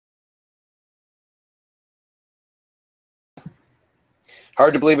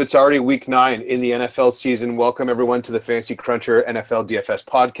Hard to believe it's already week 9 in the NFL season. Welcome, everyone, to the Fantasy Cruncher NFL DFS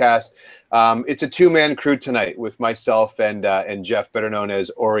podcast. It's a two-man crew tonight with myself and Jeff, better known as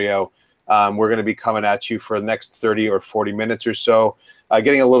Oreo. We're going to be coming at you for the next 30 or 40 minutes or so,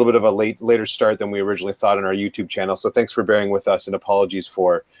 getting a little bit of a later start than we originally thought on our YouTube channel. So thanks for bearing with us, and apologies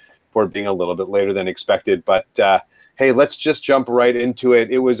for being a little bit later than expected. But, hey, let's just jump right into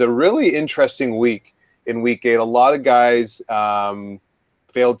it. It was a really interesting week in week 8. A lot of guys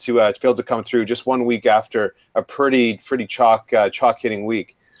failed to come through just 1 week after a pretty chalk hitting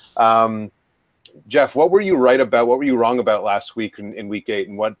week. Jeff, what were you right about? What were you wrong about last week in week 8,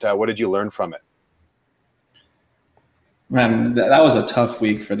 and what did you learn from it? Man, that was a tough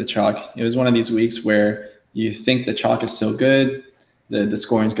week for the chalk. It was one of these weeks where you think the chalk is so good, the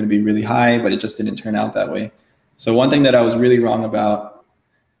scoring is going to be really high, but it just didn't turn out that way. So one thing that I was really wrong about,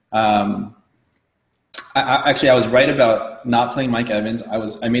 I was right about not playing Mike Evans.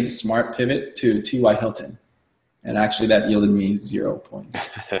 I made the smart pivot to T.Y. Hilton, and actually that yielded me 0 points.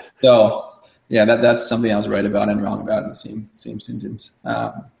 So yeah, that's something I was right about and wrong about in the same sentence.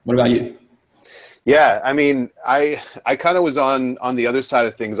 What about you? Yeah, I mean, I kind of was on the other side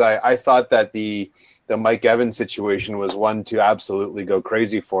of things. I thought that the Mike Evans situation was one to absolutely go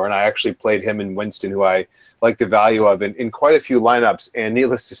crazy for, and I actually played him and Winston, who I like the value of, in quite a few lineups, and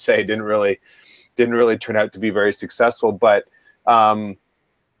needless to say, didn't really turn out to be very successful. But I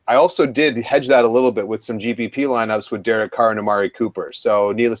also did hedge that a little bit with some GPP lineups with Derek Carr and Amari Cooper.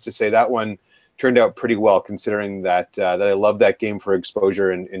 So needless to say, that one turned out pretty well, considering that I love that game for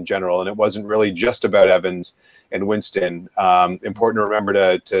exposure in general. And it wasn't really just about Evans and Winston. Important to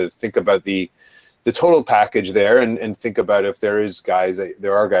remember to think about the total package there, and think about if there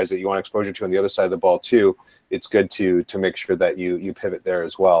are guys that you want exposure to on the other side of the ball too. It's good to make sure that you pivot there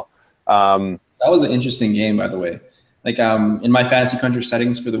as well. That was an interesting game, by the way. Like in my Fantasy Cruncher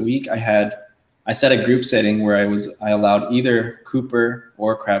settings for the week, I set a group setting where I allowed either Cooper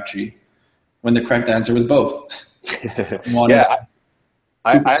or Crabtree, when the correct answer was both. Yeah,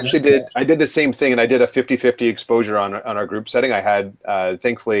 I actually did. I did the same thing, and I did a 50-50 exposure on our group setting. I had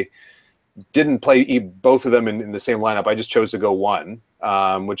thankfully didn't play both of them in the same lineup. I just chose to go one,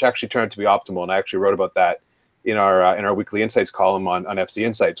 which actually turned out to be optimal, and I actually wrote about that in our weekly insights column on FC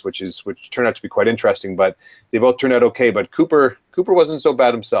Insights, which turned out to be quite interesting. But they both turned out okay. But Cooper wasn't so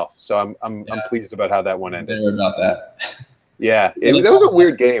bad himself, so I'm pleased about how that one ended. Better about that. Yeah, that was a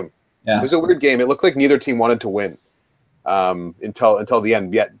weird game. Yeah. It was a weird game. It looked like neither team wanted to win until the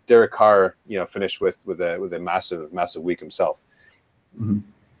end. Yet Derek Carr, finished with a massive week himself. Mm-hmm.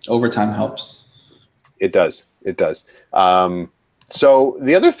 Overtime helps. It does. So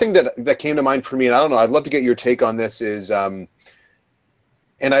the other thing that came to mind for me, and I don't know, I'd love to get your take on this, is, and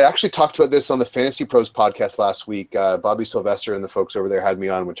I actually talked about this on the Fantasy Pros podcast last week. Bobby Sylvester and the folks over there had me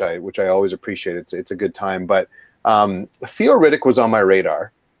on, which I always appreciate. It's a good time. But Theo Riddick was on my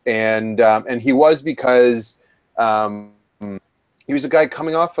radar, and he was because he was a guy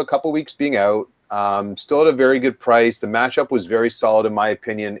coming off a couple weeks being out, still at a very good price. The matchup was very solid in my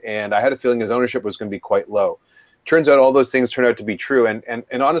opinion, and I had a feeling his ownership was going to be quite low. Turns out all those things turned out to be true. And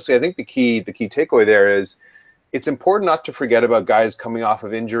honestly, I think the key takeaway there is it's important not to forget about guys coming off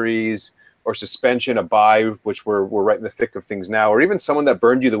of injuries or suspension, a bye, which we're right in the thick of things now, or even someone that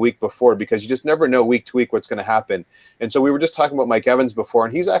burned you the week before, because you just never know week to week what's going to happen. And so we were just talking about Mike Evans before,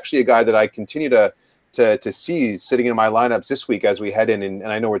 and he's actually a guy that I continue to see sitting in my lineups this week as we head in.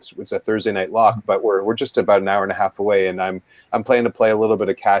 And I know it's a Thursday night lock, but we're just about an hour and a half away, and I'm planning to play a little bit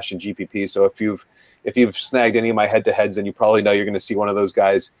of cash in GPP. So if you've snagged any of my head-to-heads, then you probably know you're going to see one of those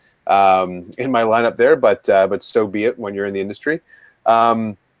guys in my lineup there. But so be it when you're in the industry.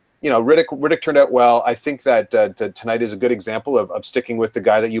 Riddick turned out well. I think that tonight is a good example of sticking with the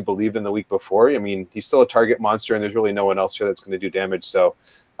guy that you believed in the week before. I mean, he's still a target monster, and there's really no one else here that's going to do damage. So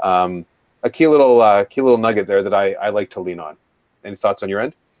a key little nugget there that I like to lean on. Any thoughts on your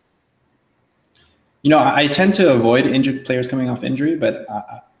end? I tend to avoid injured players coming off injury, but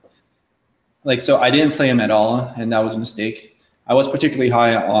so I didn't play him at all, and that was a mistake. I was particularly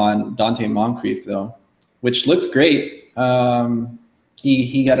high on Dante Moncrief, though, which looked great.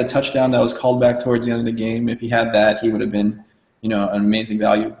 He got a touchdown that was called back towards the end of the game. If he had that, he would have been, an amazing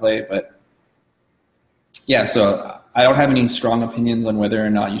value play. But yeah, so I don't have any strong opinions on whether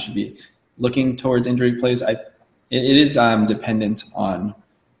or not you should be looking towards injury plays. It is dependent on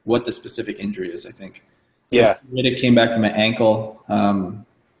what the specific injury is, I think. Yeah. Riddick came back from an ankle.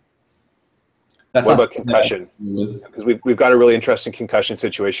 What about concussion? Because we've got a really interesting concussion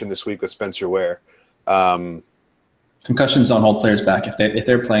situation this week with Spencer Ware. Concussions don't hold players back. If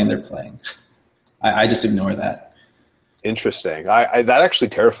they're playing, they're playing. I just ignore that. Interesting. That actually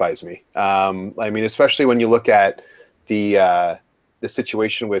terrifies me. I mean, especially when you look at the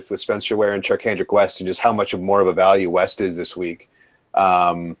situation with Spencer Ware and Charkandrick West, and just how much more of a value West is this week,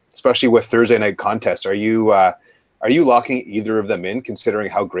 especially with Thursday night contests. Are you locking either of them in, considering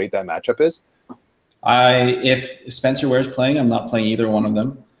how great that matchup is? If Spencer Ware is playing, I'm not playing either one of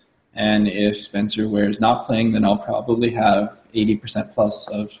them. And if Spencer Ware is not playing, then I'll probably have 80% plus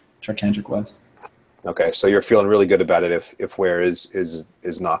of Charkandrick West. Okay, so you're feeling really good about it if Ware is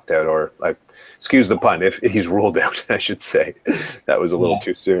knocked out, or excuse the pun, if he's ruled out, I should say. That was a little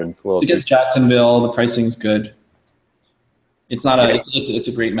too soon. Against Jacksonville, the pricing is good. It's not it's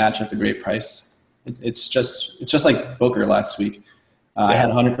a great matchup, a great price. It's just like Booker last week. I had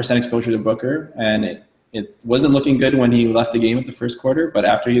 100% exposure to Booker, and it wasn't looking good when he left the game at the first quarter, but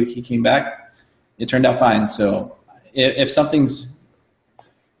after he came back, it turned out fine. So if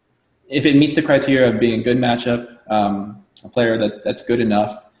it meets the criteria of being a good matchup, a player that's good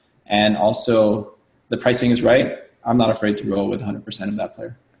enough, and also the pricing is right, I'm not afraid to roll with 100% of that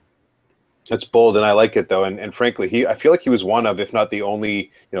player. That's bold, and I like it though. And frankly, I feel like he was one of, if not the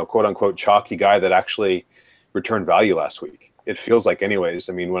only, quote unquote chalky guy that actually returned value last week. It feels like, anyways.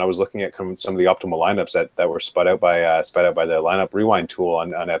 I mean, when I was looking at some of the optimal lineups that were spun out by the lineup rewind tool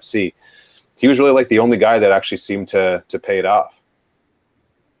on FC, he was really like the only guy that actually seemed to pay it off.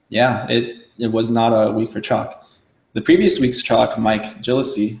 Yeah, it was not a week for chalk. The previous week's chalk, Mike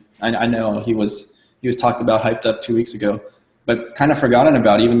Gillespie, I know he was talked about, hyped up 2 weeks ago, but kind of forgotten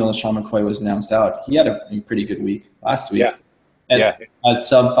about, even though Sean McCoy was announced out. He had a pretty good week last week. At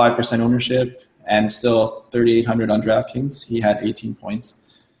sub 5% ownership and still 3,800 on DraftKings, he had 18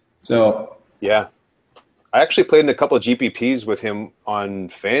 points. So yeah. I actually played in a couple of GPPs with him on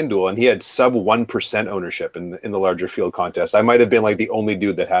FanDuel, and he had sub 1% ownership in the larger field contest. I might have been like the only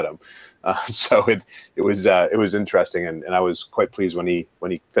dude that had him, so it was interesting, and I was quite pleased when he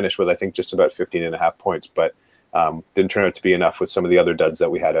finished with, I think, just about 15.5 points, but didn't turn out to be enough with some of the other duds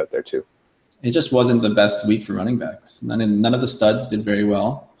that we had out there too. It just wasn't the best week for running backs. None of the studs did very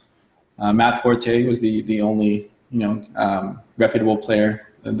well. Matt Forte was the only reputable player,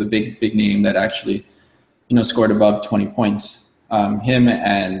 the big name that actually scored above 20 points. Him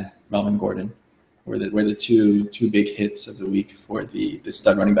and Melvin Gordon were the two big hits of the week for the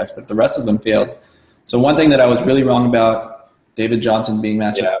stud running backs, but the rest of them failed. So one thing that I was really wrong about, David Johnson being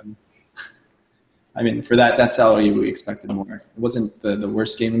matchup. Yeah. I mean, for that salary, we expected more. It wasn't the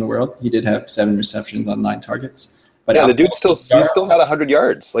worst game in the world. He did have 7 receptions on 9 targets. But yeah, the dude still had 100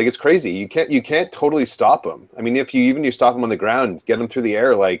 yards. Like, it's crazy. You can't totally stop him. I mean, if you stop him on the ground, get him through the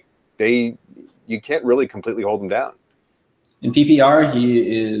air, you can't really completely hold him down. In PPR,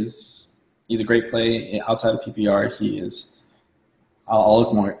 he's a great play. Outside of PPR, he is.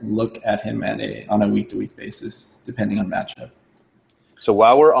 I'll look at him on a week-to-week basis, depending on matchup. So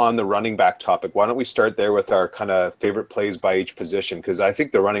while we're on the running back topic, why don't we start there with our kind of favorite plays by each position? Because I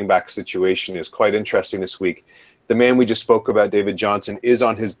think the running back situation is quite interesting this week. The man we just spoke about, David Johnson, is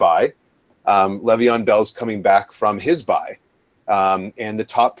on his bye. Le'Veon Bell's coming back from his bye. And the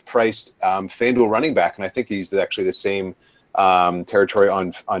top-priced FanDuel running back, and I think he's actually the same territory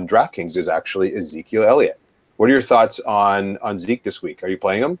on DraftKings, is actually Ezekiel Elliott. What are your thoughts on Zeke this week? Are you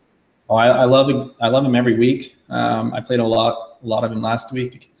playing him? Oh, I love him every week. I played a lot of him last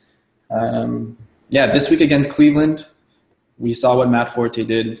week. This week against Cleveland, we saw what Matt Forte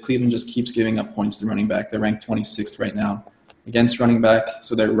did. Cleveland just keeps giving up points to running back. They're ranked 26th right now against running back,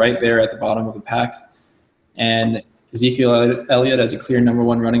 so they're right there at the bottom of the pack. And Ezekiel Elliott as a clear number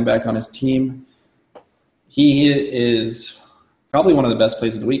 1 running back on his team. He is probably one of the best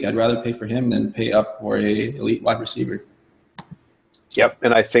plays of the week. I'd rather pay for him than pay up for a elite wide receiver. Yep,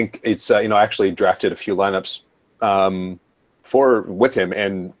 and I think it's I actually drafted a few lineups with him,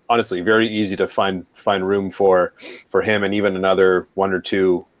 and honestly, very easy to find room for him, and even another 1 or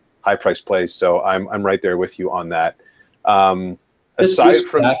 2 high-priced plays. So I'm right there with you on that. Aside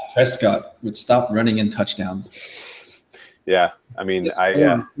from Dak Prescott would stop running in touchdowns. Yeah, I mean,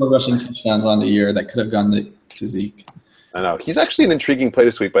 more rushing touchdowns on the year that could have gone to Zeke. I know he's actually an intriguing play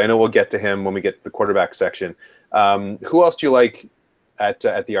this week, but I know we'll get to him when we get to the quarterback section. Who else do you like at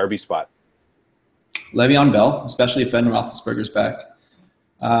the RB spot? Le'Veon Bell, especially if Ben Roethlisberger's back.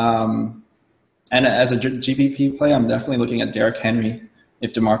 And as a GPP play, I'm definitely looking at Derrick Henry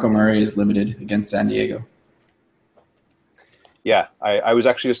if DeMarco Murray is limited against San Diego. Yeah, I was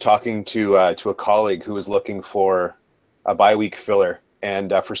actually just talking to a colleague who was looking for a bye-week filler,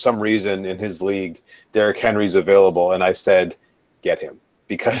 and for some reason in his league, Derrick Henry's available, and I said, get him.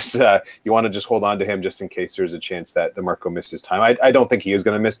 because you want to just hold on to him just in case there's a chance that DeMarco misses time. I don't think he is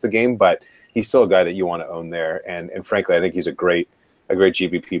going to miss the game, but he's still a guy that you want to own there. And frankly, I think he's a great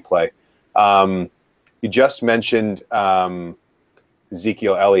GBP play. You just mentioned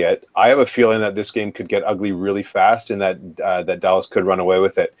Ezekiel Elliott. I have a feeling that this game could get ugly really fast, and that Dallas could run away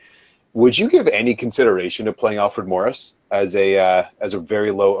with it. Would you give any consideration to playing Alfred Morris as a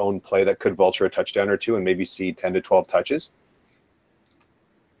very low owned play that could vulture a touchdown or two and maybe see 10 to 12 touches?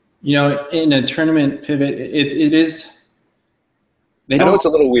 You know, in a tournament pivot, it is. I know it's a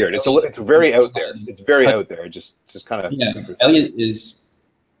little weird. It's very out there. It's very out there. Just kind of. Yeah, Elliott is.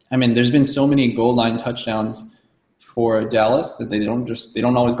 I mean, there's been so many goal line touchdowns for Dallas that they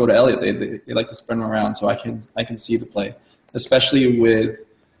don't always go to Elliott. They like to spread him around. So I can see the play, especially with,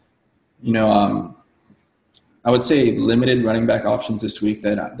 you know, I would say limited running back options this week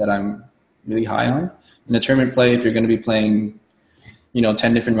that I'm really high on. In a tournament play, if you're going to be playing, you know,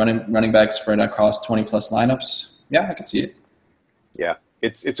 10 different running backs spread across 20 plus lineups, yeah, I can see it. Yeah,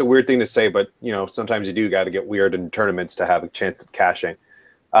 it's a weird thing to say, but you know, sometimes you do got to get weird in tournaments to have a chance at cashing.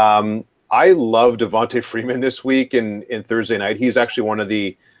 I love Devonta Freeman this week in Thursday night. He's actually one of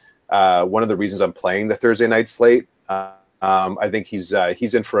the reasons I'm playing the Thursday night slate. I think he's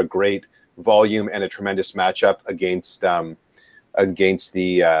in for a great volume and a tremendous matchup against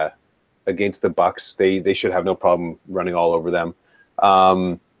the Bucks. They should have no problem running all over them.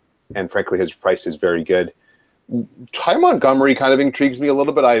 And frankly, his price is very good. Ty Montgomery kind of intrigues me a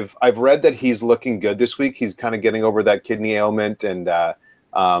little bit. I've read that he's looking good this week. He's kind of getting over that kidney ailment, and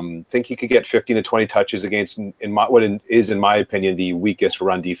think he could get 15 to 20 touches against what is, in my opinion, the weakest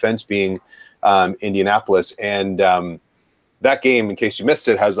run defense, being Indianapolis. And that game, in case you missed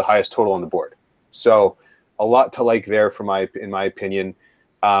it, has the highest total on the board. So a lot to like there in my opinion.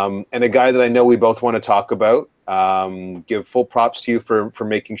 And a guy that I know we both want to talk about. Give full props to you for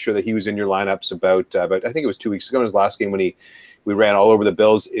making sure that he was in your lineups about I think it was 2 weeks ago in his last game when we ran all over the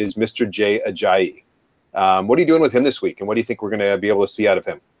Bills, is Mr. Jay Ajayi. What are you doing with him this week, and what do you think we're going to be able to see out of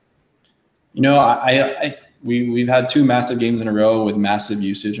him? You know, we've had 2 massive games in a row with massive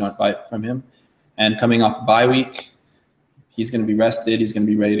usage from him, and coming off the bye week, he's going to be rested, he's going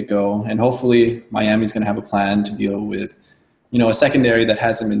to be ready to go, and hopefully Miami's going to have a plan to deal with, you know, a secondary that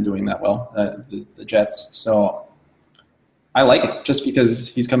hasn't been doing that well, the Jets. So I like it just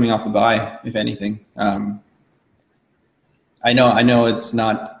because he's coming off the bye, if anything. I know it's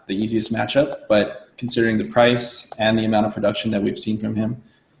not the easiest matchup, but considering the price and the amount of production that we've seen from him,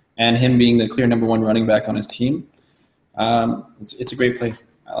 and him being the clear number 1 running back on his team, it's a great play.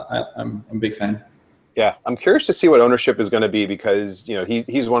 I'm a big fan. Yeah, I'm curious to see what ownership is going to be, because you know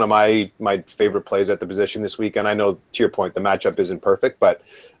he's one of my favorite plays at the position this week. And I know, to your point, the matchup isn't perfect, but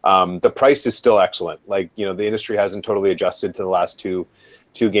the price is still excellent. Like, you know, the industry hasn't totally adjusted to the last two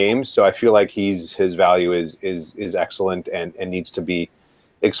games, so I feel like his value is excellent and needs to be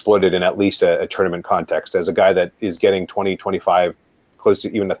exploited in at least a tournament context, as a guy that is getting 20, 25, close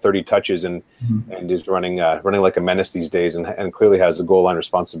to even to 30 touches and is running like a menace these days, and clearly has the goal line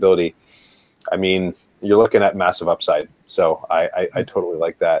responsibility. I mean, you're looking at massive upside. So I totally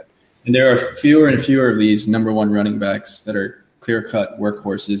like that. And there are fewer and fewer of these number 1 running backs that are clear-cut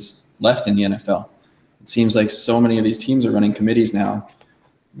workhorses left in the NFL. It seems like so many of these teams are running committees now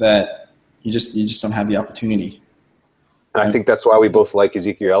that you just don't have the opportunity. And I think that's why we both like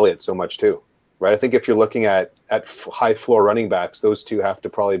Ezekiel Elliott so much too, right? I think if you're looking at high floor running backs, those two have to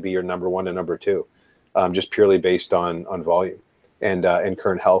probably be your number 1 and number 2, just purely based on volume and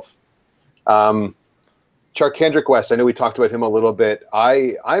current health. Charkandrick West, I know we talked about him a little bit.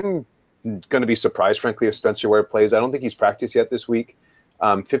 I'm going to be surprised, frankly, if Spencer Ware plays. I don't think he's practiced yet this week.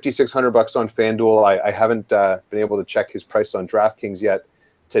 $5,600 on FanDuel. I haven't been able to check his price on DraftKings yet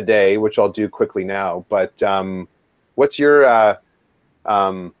today, which I'll do quickly now. But what's your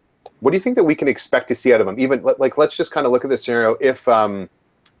what do you think that we can expect to see out of him? Even like, let's just kind of look at this scenario. If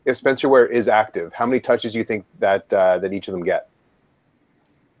Spencer Ware is active, how many touches do you think that each of them get?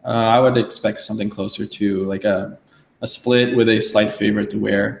 I would expect something closer to like a split with a slight favorite to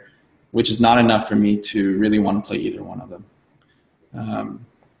Ware, which is not enough for me to really want to play either one of them.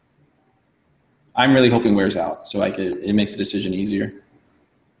 I'm really hoping Ware's out, so it makes the decision easier.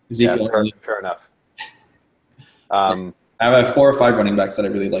 Ezekiel, yeah, fair enough. I have 4 or 5 running backs that I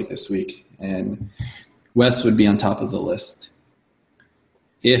really like this week, and West would be on top of the list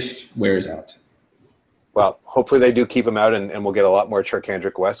if Ware is out. Well, hopefully they do keep him out, and we'll get a lot more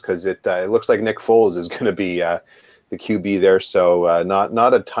Charkandrick West, because it looks like Nick Foles is going to be the QB there. So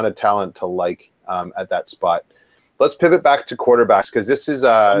not a ton of talent to like at that spot. Let's pivot back to quarterbacks, because this is,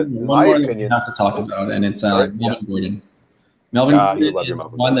 in my opinion, have to talk about, and it's Melvin Gordon. Melvin You Gordon love your is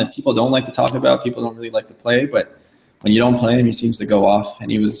Melvin one Gordon. that people don't like to talk about. People don't really like to play, but when you don't play him, he seems to go off.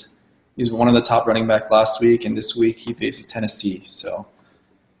 And he's one of the top running backs last week, and this week he faces Tennessee. So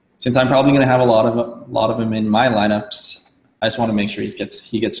since I'm probably going to have a lot of him in my lineups, I just want to make sure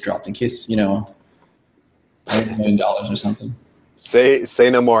he gets dropped in case, $1 million or something. Say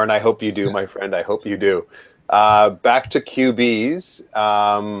no more, and I hope you do, my friend. I hope you do. Back to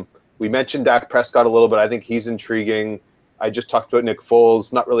QBs. We mentioned Dak Prescott a little bit. I think he's intriguing. I just talked about Nick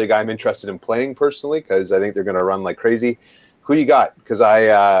Foles. Not really a guy I'm interested in playing personally because I think they're going to run like crazy. Who you got? Because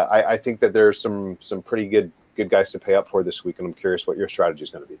I think that there's some pretty good guys to pay up for this week, and I'm curious what your strategy is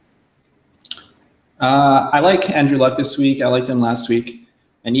going to be. I like Andrew Luck this week. I liked him last week.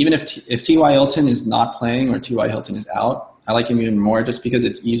 And even if T.Y. Hilton is not playing or T.Y. Hilton is out, I like him even more just because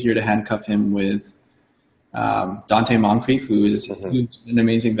it's easier to handcuff him with Dante Moncrief, who's an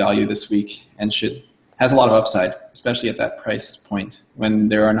amazing value this week and has a lot of upside, especially at that price point when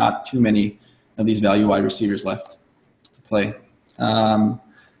there are not too many of these value wide receivers left to play. I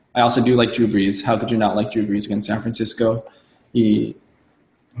also do like Drew Brees. How could you not like Drew Brees against San Francisco? He's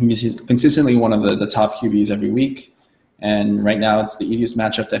consistently one of the top QBs every week. And right now it's the easiest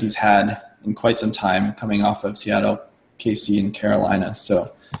matchup that he's had in quite some time coming off of Seattle, KC, and Carolina.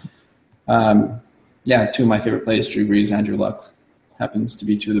 So, two of my favorite plays, Drew Brees, Andrew Luck, happens to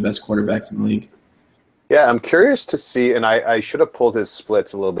be two of the best quarterbacks in the league. Yeah, I'm curious to see, and I should have pulled his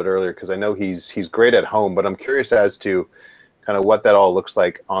splits a little bit earlier because I know he's great at home, but I'm curious as to kind of what that all looks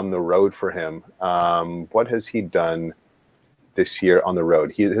like on the road for him. What has he done this year on the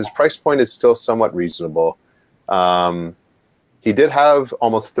road? His price point is still somewhat reasonable. He did have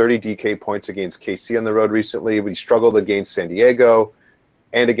almost 30 DK points against KC on the road recently, but he struggled against San Diego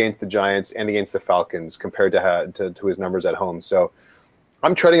and against the Giants and against the Falcons compared to his numbers at home. So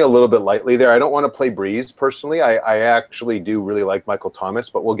I'm treading a little bit lightly there. I don't want to play Breeze personally. I actually do really like Michael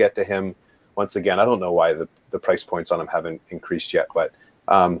Thomas, but we'll get to him once again. I don't know why the price points on him haven't increased yet, but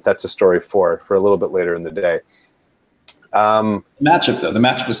that's a story for a little bit later in the day. The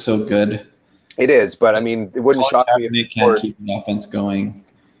matchup is so good. It is, but I mean, it wouldn't shock me if they can't keep the offense going.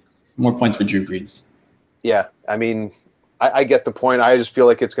 More points for Drew Brees. Yeah, I mean, I get the point. I just feel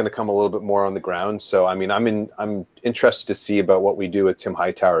like it's going to come a little bit more on the ground. So, I mean, I'm interested to see about what we do with Tim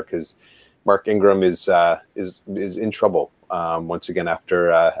Hightower because Mark Ingram is in trouble once again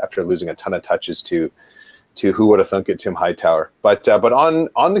after losing a ton of touches to who would have thunk it, Tim Hightower. But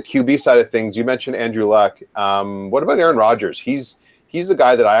on the QB side of things, you mentioned Andrew Luck. What about Aaron Rodgers? He's the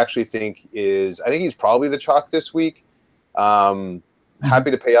guy that I actually think he's probably the chalk this week. Happy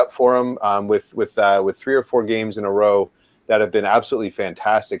to pay up for him with 3 or 4 games in a row that have been absolutely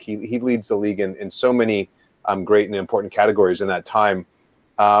fantastic. He leads the league in so many great and important categories in that time.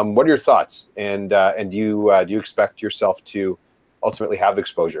 What are your thoughts? And do you expect yourself to ultimately have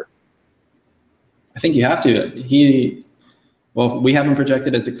exposure? I think you have to. We have him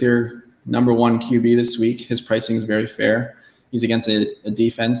projected as the clear number 1 QB this week. His pricing is very fair. He's against a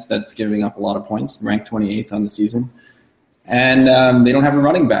defense that's giving up a lot of points, ranked 28th on the season. And they don't have a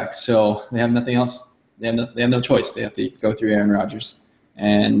running back, so they have nothing else. They have no choice. They have to go through Aaron Rodgers.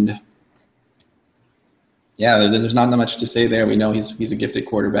 And, yeah, there's not much to say there. We know he's a gifted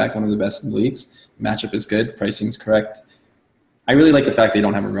quarterback, one of the best in the leagues. Matchup is good. Pricing's correct. I really like the fact they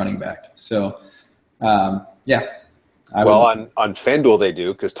don't have a running back. So, on FanDuel they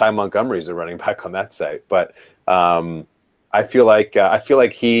do because Ty Montgomery is a running back on that site. But I feel like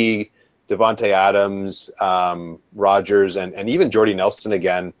he, Devontae Adams, Rodgers, and even Jordy Nelson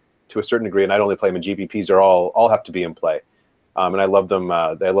again to a certain degree, and I'd only play him in GPPs, are all have to be in play. And I love them.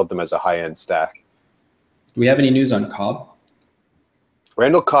 I love them as a high-end stack. Do we have any news on Cobb?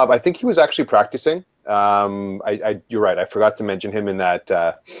 Randall Cobb, I think he was actually practicing. You're right. I forgot to mention him in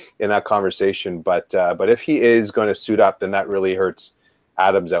that conversation. But if he is going to suit up, then that really hurts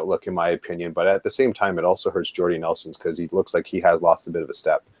Adams' outlook, in my opinion. But at the same time, it also hurts Jordy Nelson's because he looks like he has lost a bit of a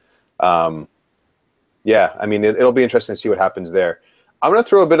step. I mean, it'll be interesting to see what happens there. I'm going to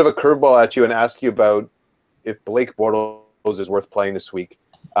throw a bit of a curveball at you and ask you about if Blake Bortles is worth playing this week.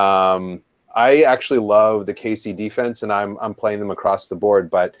 I actually love the KC defense, and I'm playing them across the board.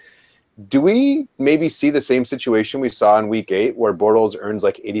 But do we maybe see the same situation we saw in Week 8 where Bortles earns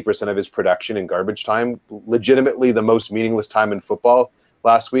like 80% of his production in garbage time, legitimately the most meaningless time in football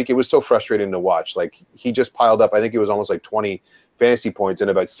last week? It was so frustrating to watch. Like, he just piled up, I think it was almost like 20 fantasy points in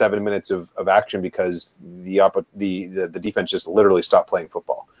about 7 minutes of action because the defense just literally stopped playing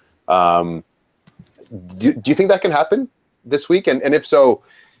football. Do you think that can happen this week? And if so,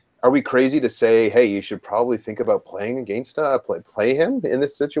 are we crazy to say, hey, you should probably think about playing against play him in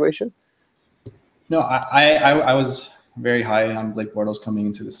this situation? No, I was very high on Blake Bortles coming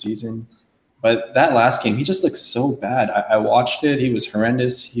into the season. But that last game, he just looked so bad. I watched it. He was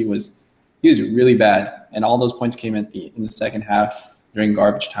horrendous. He was really bad. And all those points came in the second half during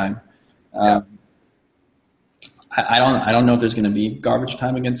garbage time. I don't know if there's going to be garbage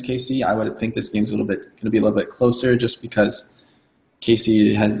time against KC. I would think this game's going to be a little bit closer just because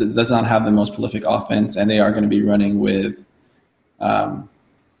KC does not have the most prolific offense, and they are going to be running with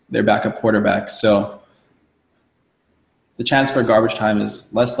their backup quarterback. So the chance for garbage time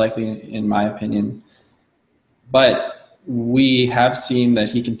is less likely, in my opinion. But we have seen that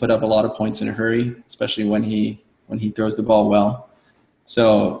he can put up a lot of points in a hurry, especially when he throws the ball well.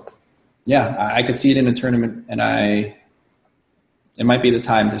 So yeah, I could see it in a tournament, and it might be the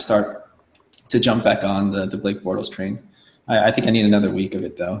time to start to jump back on the Blake Bortles train. I think I need another week of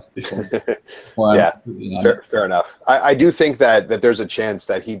it though before yeah, fair enough. I do think that there's a chance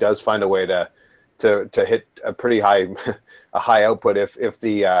that he does find a way to hit a pretty high output if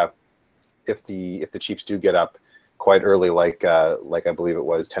the Chiefs do get up quite early, like I believe it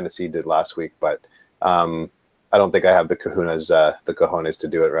was Tennessee did last week. But I don't think I have the cojones to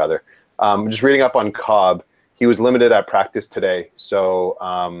do it. Rather, just reading up on Cobb, he was limited at practice today,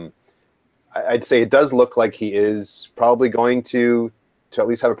 so I'd say it does look like he is probably going to at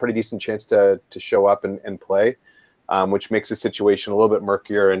least have a pretty decent chance to show up and play, which makes the situation a little bit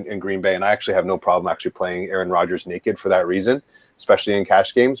murkier in Green Bay. And I actually have no problem actually playing Aaron Rodgers naked for that reason, especially in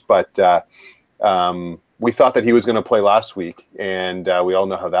cash games. But we thought that he was going to play last week, and we all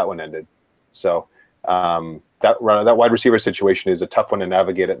know how that one ended. So that wide receiver situation is a tough one to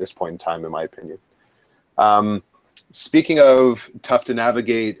navigate at this point in time, in my opinion. Speaking of tough to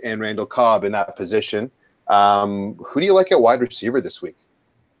navigate and Randall Cobb in that position, who do you like at wide receiver this week?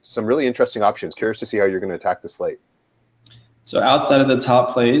 Some really interesting options. Curious to see how you're going to attack the slate. So outside of the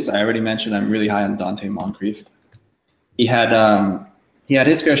top plays, I already mentioned I'm really high on Dante Moncrief. He had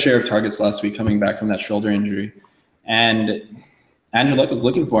his fair share of targets last week coming back from that shoulder injury, and Andrew Luck was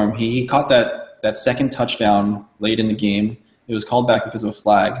looking for him. He caught that second touchdown late in the game. It was called back because of a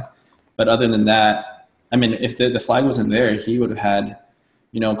flag, but other than that, I mean, if the flag wasn't there, he would have had,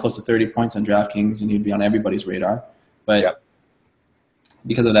 close to 30 points on DraftKings, and he'd be on everybody's radar. But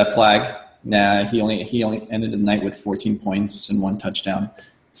because of that flag, he only ended the night with 14 points and 1 touchdown.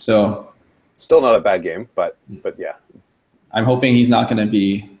 So still not a bad game, but yeah. I'm hoping he's not going to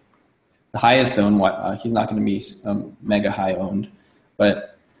be the highest owned. He's not going to be mega high owned.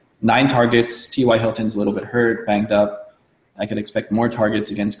 But 9 targets. T.Y. Hilton's a little bit hurt, banged up. I could expect more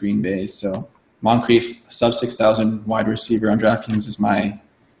targets against Green Bay. So Moncrief, sub 6,000 wide receiver on DraftKings is my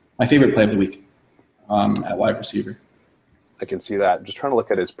favorite play of the week at wide receiver. I can see that. Just trying to look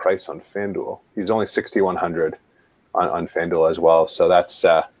at his price on FanDuel. He's only 6,100 on FanDuel as well. So that's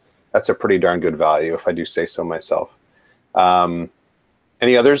a pretty darn good value, if I do say so myself.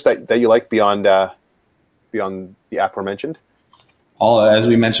 Any others that you like beyond the aforementioned? As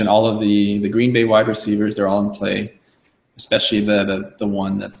we mentioned, all of the Green Bay wide receivers, they're all in play. Especially the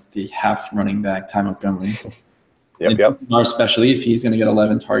one that's the half running back, Ty Montgomery. Yep. Especially if he's going to get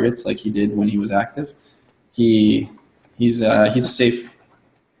 11 targets like he did when he was active, he has a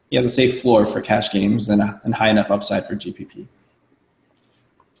safe floor for cash games and high enough upside for GPP.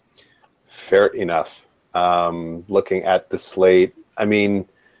 Fair enough. Looking at the slate, I mean,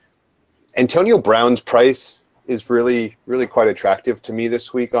 Antonio Brown's price is really, really quite attractive to me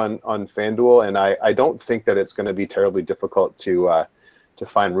this week on FanDuel, and I don't think that it's going to be terribly difficult to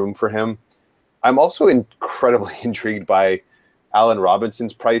find room for him. I'm also incredibly intrigued by Allen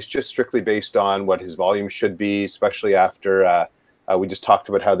Robinson's price, just strictly based on what his volume should be, especially after we just talked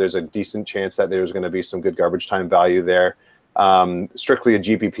about how there's a decent chance that there's going to be some good garbage time value there. Strictly a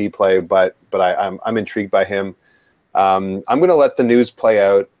GPP play, but I'm intrigued by him. I'm going to let the news play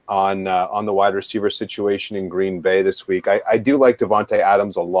out on the wide receiver situation in Green Bay this week. I do like Devontae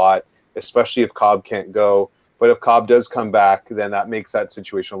Adams a lot, especially if Cobb can't go. But if Cobb does come back, then that makes that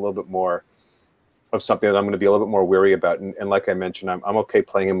situation a little bit more of something that I'm going to be a little bit more wary about. And like I mentioned, I'm okay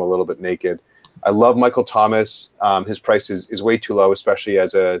playing him a little bit naked. I love Michael Thomas. His price is way too low, especially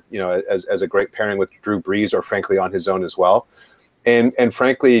as a great pairing with Drew Brees, or frankly on his own as well. And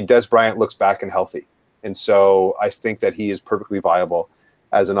frankly, Dez Bryant looks back and healthy, and so I think that he is perfectly viable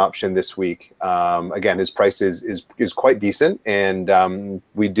as an option this week. Again, his price is quite decent, and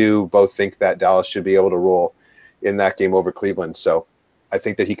we do both think that Dallas should be able to roll in that game over Cleveland. So I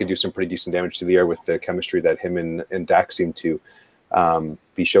think that he could do some pretty decent damage to the air with the chemistry that him and Dak seem to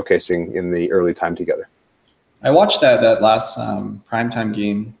be showcasing in the early time together. I watched that last primetime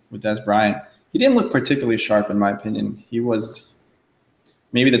game with Dez Bryant. He didn't look particularly sharp, in my opinion. He was,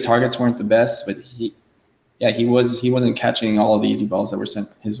 maybe the targets weren't the best, but he yeah, he wasn't catching all of the easy balls that were sent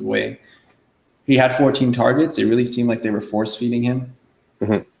his way. He had 14 targets. It really seemed like they were force feeding him.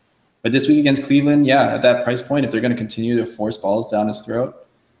 Mm-hmm. But this week against Cleveland, yeah, at that price point, if they're going to continue to force balls down his throat,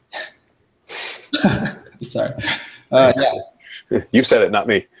 sorry, yeah, You've said it, not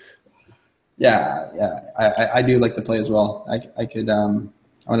me. yeah, I do like the play as well. I could, I'm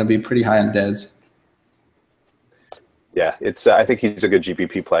going to be pretty high on Dez. Yeah, it's. I think he's a good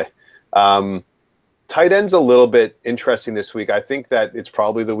GPP play. Tight end's a little bit interesting this week. I think that it's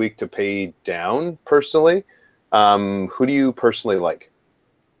probably the week to pay down personally. Who do you personally like?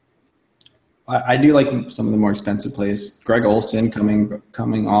 I do like some of the more expensive plays. Greg Olsen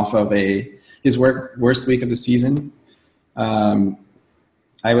coming off of his worst week of the season.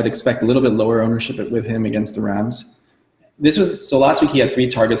 I would expect a little bit lower ownership with him against the Rams. Last week he had 3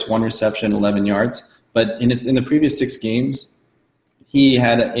 targets, 1 reception, 11 yards. But in the previous 6 games, he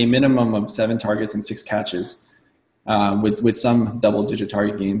had a minimum of 7 targets and 6 catches, with some double-digit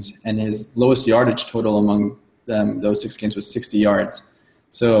target games. And his lowest yardage total among those 6 games was 60 yards.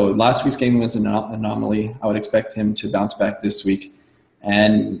 So last week's game was an anomaly. I would expect him to bounce back this week,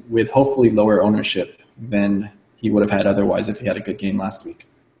 and with hopefully lower ownership than he would have had otherwise if he had a good game last week.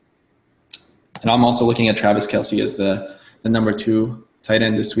 And I'm also looking at Travis Kelce as the number 2 tight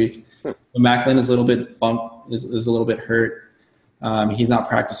end this week. Macklin is a little bit is a little bit hurt. He's not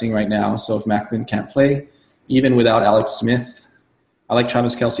practicing right now, so if Macklin can't play, even without Alex Smith, I like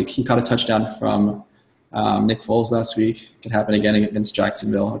Travis Kelce. He caught a touchdown from Nick Foles last week. It could happen again against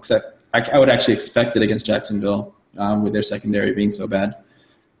Jacksonville, except I would actually expect it against Jacksonville with their secondary being so bad.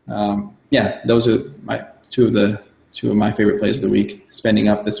 Yeah, those are my two of my favorite plays of the week, spending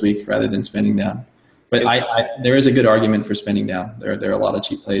up this week rather than spending down. But there is a good argument for spending down. There are a lot of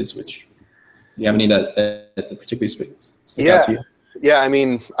cheap plays. Which do you have any that particularly stick out to you? Yeah, I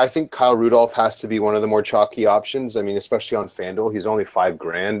mean, I think Kyle Rudolph has to be one of the more chalky options. I mean, especially on FanDuel, he's only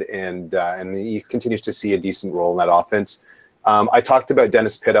 $5,000, and he continues to see a decent role in that offense. I talked about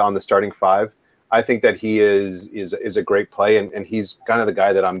Dennis Pitta on the starting 5. I think that he is a great play, and he's kind of the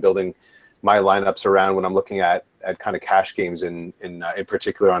guy that I'm building my lineups around when I'm looking at kind of cash games in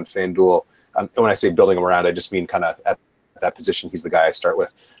particular on FanDuel. When I say building him around, I just mean kind of at that position. He's the guy I start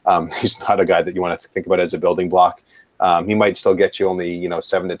with. He's not a guy that you want to think about as a building block. He might still get you only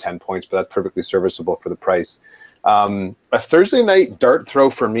 7 to 10 points, but that's perfectly serviceable for the price. A Thursday night dart throw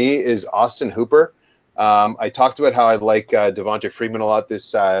for me is Austin Hooper. I talked about how I like Devonta Freeman a lot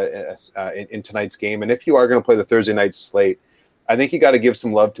this in tonight's game, and if you are going to play the Thursday night slate, I think you got to give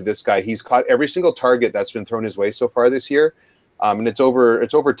some love to this guy. He's caught every single target that's been thrown his way so far this year, and it's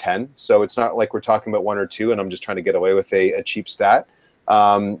over 10. So it's not like we're talking about 1 or 2, and I'm just trying to get away with a cheap stat.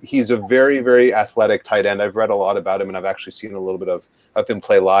 He's a very, very athletic tight end. I've read a lot about him, and I've actually seen a little bit of him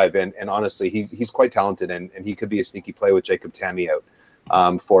play live. And honestly, he's quite talented, and he could be a sneaky play with Jacob Tamme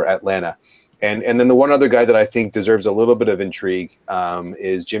out for Atlanta. And then the one other guy that I think deserves a little bit of intrigue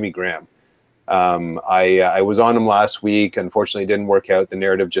is Jimmy Graham. I was on him last week. Unfortunately, it didn't work out. The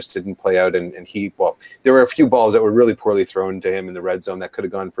narrative just didn't play out, and there were a few balls that were really poorly thrown to him in the red zone that could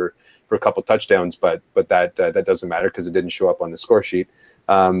have gone for a couple touchdowns, but that doesn't matter because it didn't show up on the score sheet.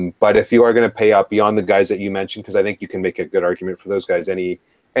 But if you are going to pay up beyond the guys that you mentioned, because I think you can make a good argument for those guys any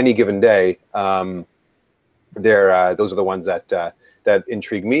given day, those are the ones that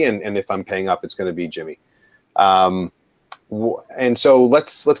intrigue me, and if I'm paying up, it's going to be Jimmy. And so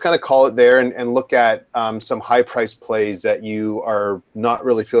let's kind of call it there and look at some high price plays that you are not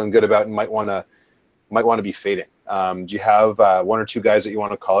really feeling good about and might want to be fading. Do you have 1 or 2 guys that you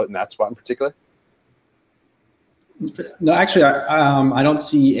want to call it in that spot in particular? No, actually, I don't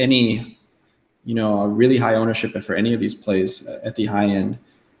see any, really high ownership for any of these plays at the high end.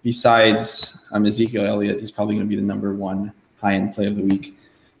 Besides Ezekiel Elliott, he's probably going to be the number 1 high end play of the week.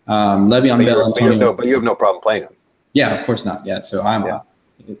 Le'Veon Bell, Antonio. But you have no problem playing him. Yeah, of course not. Yeah, so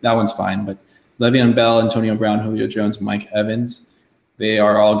that one's fine. But Le'Veon Bell, Antonio Brown, Julio Jones, Mike Evans, they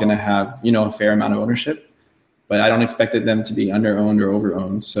are all going to have a fair amount of ownership. But I don't expect them to be under-owned or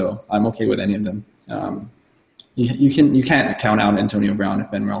over-owned, so I'm okay with any of them. You can't count out Antonio Brown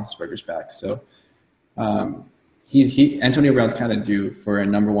if Ben Roethlisberger's back. So Antonio Brown's kind of due for a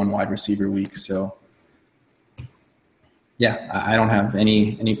number 1 wide receiver week. So yeah, I don't have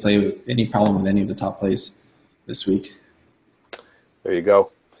any problem with any of the top plays this week. There you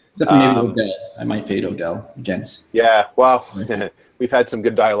go. Except for maybe Odell. I might fade Odell against. Yeah, well, we've had some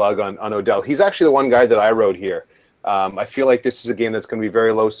good dialogue on Odell. He's actually the one guy that I wrote here. I feel like this is a game that's going to be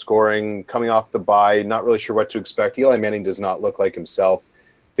very low scoring, coming off the bye, not really sure what to expect. Eli Manning does not look like himself,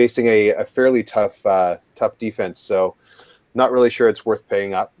 facing a fairly tough defense. So not really sure it's worth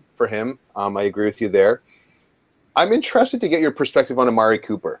paying up for him. I agree with you there. I'm interested to get your perspective on Amari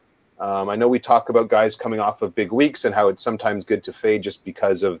Cooper. I know we talk about guys coming off of big weeks and how it's sometimes good to fade just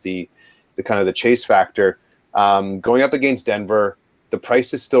because of the kind of the chase factor. Going up against Denver, the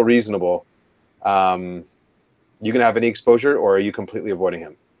price is still reasonable. You going to have any exposure, or are you completely avoiding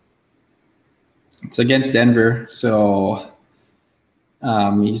him? It's against Denver, so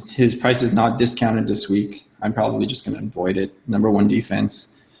his price is not discounted this week. I'm probably just going to avoid it. Number one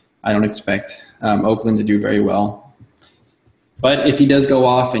defense. I don't expect Oakland to do very well. But if he does go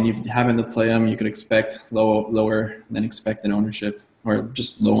off and you happen to play him, you could expect lower than expected ownership, or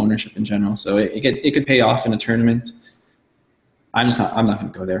just low ownership in general. So it could pay off in a tournament. I'm not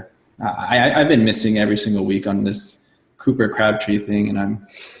going to go there. I've been missing every single week on this Cooper Crabtree thing, and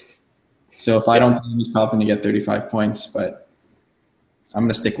so if I don't play him, he's probably going to get 35 points, but I'm going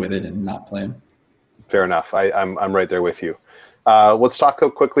to stick with it and not play him. Fair enough. I'm right there with you. Let's talk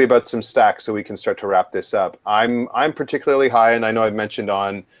quickly about some stacks so we can start to wrap this up. I'm particularly high, and I know I've mentioned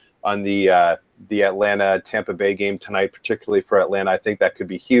on the Atlanta Tampa Bay game tonight, particularly for Atlanta. I think that could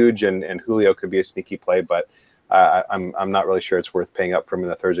be huge, and Julio could be a sneaky play, but I'm not really sure it's worth paying up from in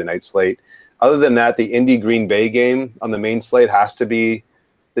the Thursday night slate. Other than that, the Indy Green Bay game on the main slate has to be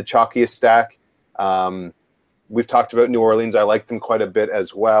the chalkiest stack. We've talked about New Orleans. I like them quite a bit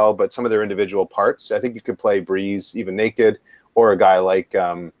as well, but some of their individual parts, I think you could play Breeze even naked, or a guy like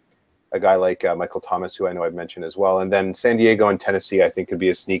Michael Thomas, who I know I've mentioned as well. And then San Diego and Tennessee, I think, could be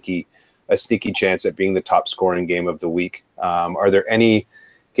a sneaky chance at being the top scoring game of the week. Are there any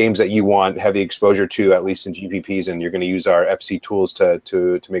games that you want heavy exposure to, at least in GPPs, and you're going to use our FC tools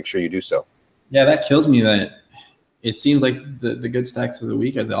to make sure you do so? Yeah, that kills me that it seems like the good stacks of the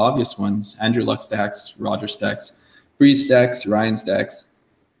week are the obvious ones. Andrew Luck stacks, Roger stacks, Breeze stacks, Ryan stacks,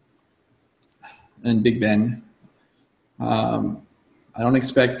 and Big Ben. I don't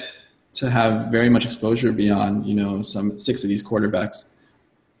expect to have very much exposure beyond, some 6 of these quarterbacks,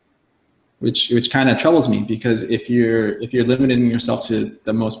 which kind of troubles me, because if you're limiting yourself to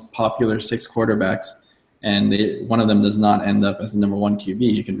the most popular 6 quarterbacks and one of them does not end up as the number 1 QB,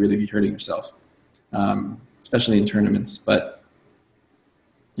 you can really be hurting yourself, especially in tournaments. But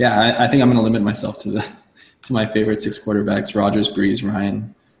yeah, I think I'm going to limit myself to my favorite 6 quarterbacks: Rodgers, Breeze,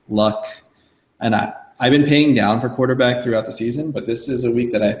 Ryan, Luck, and I've been paying down for quarterback throughout the season, but this is a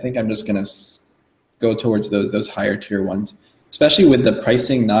week that I think I'm just going to go towards those higher tier ones, especially with the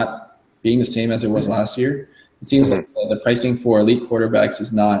pricing not being the same as it was last year. It seems like the pricing for elite quarterbacks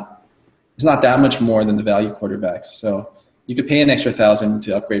is not that much more than the value quarterbacks. So you could pay an extra $1,000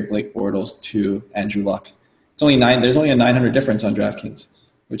 to upgrade Blake Bortles to Andrew Luck. It's only there's only a 900 difference on DraftKings,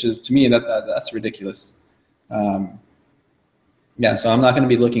 which is, to me, that's ridiculous. Yeah, so I'm not going to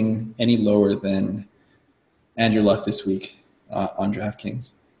be looking any lower than Andrew Luck this week on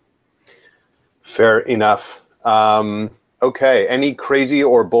DraftKings. Fair enough. Okay. Any crazy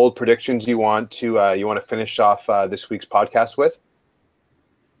or bold predictions you want to finish off this week's podcast with?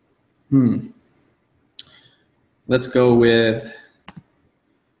 Let's go with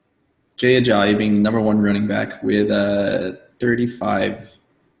Jay Ajayi being number 1 running back with 35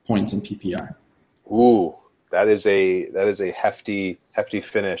 points in PPR. Ooh, that is a hefty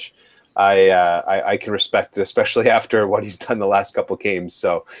finish. I can respect it, especially after what he's done the last couple of games.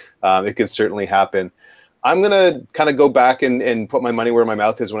 So it could certainly happen. I'm going to kind of go back and put my money where my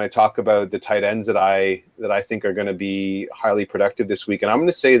mouth is when I talk about the tight ends that I think are going to be highly productive this week. And I'm going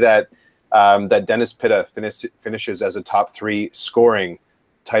to say that Dennis Pitta finishes as a top 3 scoring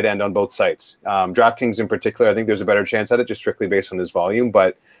tight end on both sites. DraftKings in particular, I think there's a better chance at it, just strictly based on his volume.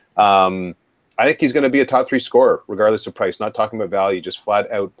 But I think he's going to be a top 3 scorer, regardless of price. Not talking about value, just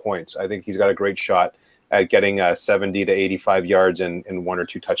flat out points. I think he's got a great shot at getting 70 to 85 yards and 1 or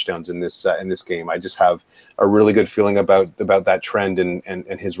 2 touchdowns in this game. I just have a really good feeling about that trend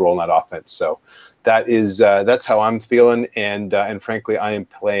and his role in that offense. So that's how I'm feeling. And frankly, I am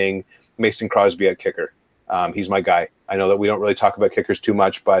playing Mason Crosby at kicker. He's my guy. I know that we don't really talk about kickers too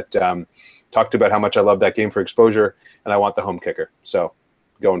much, but talked about how much I love that game for exposure, and I want the home kicker. So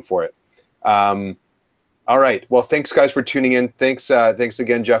going for it. All right. Well, thanks guys for tuning in. Thanks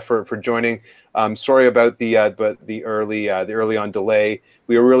again, Jeff, for joining. Sorry about the early on delay.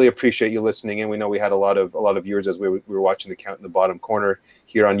 We really appreciate you listening in. We know we had a lot of viewers as we were watching the count in the bottom corner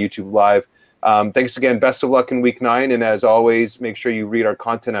here on YouTube Live. Thanks again. Best of luck in week 9. And as always, make sure you read our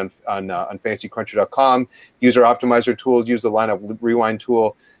content on fantasycruncher.com. Use our optimizer tools. Use the lineup rewind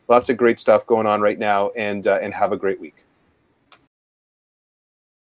tool. Lots of great stuff going on right now. And have a great week.